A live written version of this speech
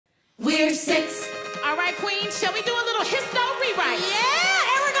We're six. All right, Queen, shall we do a little histo rewrite?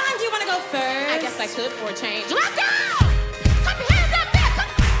 Yeah, Aragon, do you want to go first? I guess I could for a change. Let's go! Clap your hands up there, come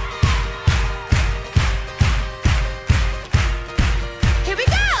on! Here we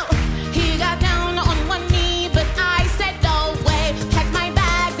go! He got down on one knee, but I said no way. Packed my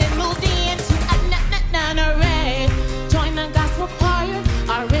bags and moved into an array. Joined the gospel choir,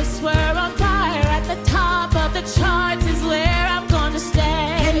 our wrists were on fire. At the top of the charts is where I'm gonna stay.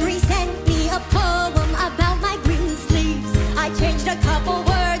 Henry sent me a poem about my green sleeves. I changed a couple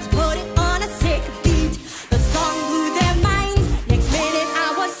words, put it on a sick beat. The song blew their minds. Next minute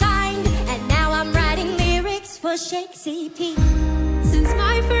I was signed, and now I'm writing lyrics for Shakespeare. Since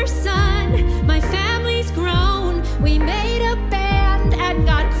my first son, my family's grown. We made a band and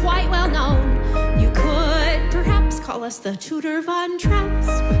got quite well known. You could perhaps call us the Tudor Von Tramps.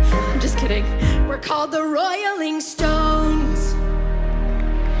 I'm just kidding. We're called the Royaling Stones.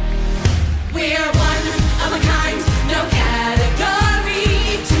 We're one of a kind, no category.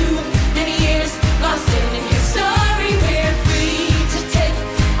 Too many years lost in history. We're free to take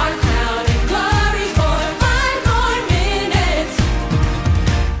our crown and glory for 5 more minutes.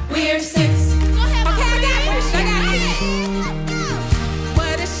 We're six. Go ahead, Okay, I got Mama. this. I got this.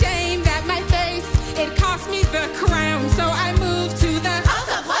 What a shame that my face, it cost me the crown. So I moved to the House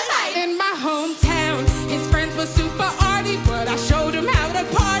of Polite. in my hometown. His friends were super arty, but I showed him how to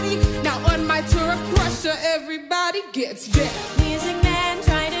party. Now on my tour of Russia, everybody gets down. Music Man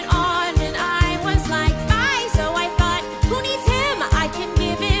tried it on and I was like, bye. So I thought, who needs him? I can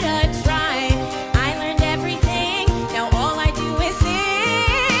give it a try. I learned everything. Now all I do is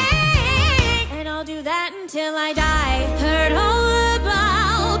sing. And I'll do that until I die.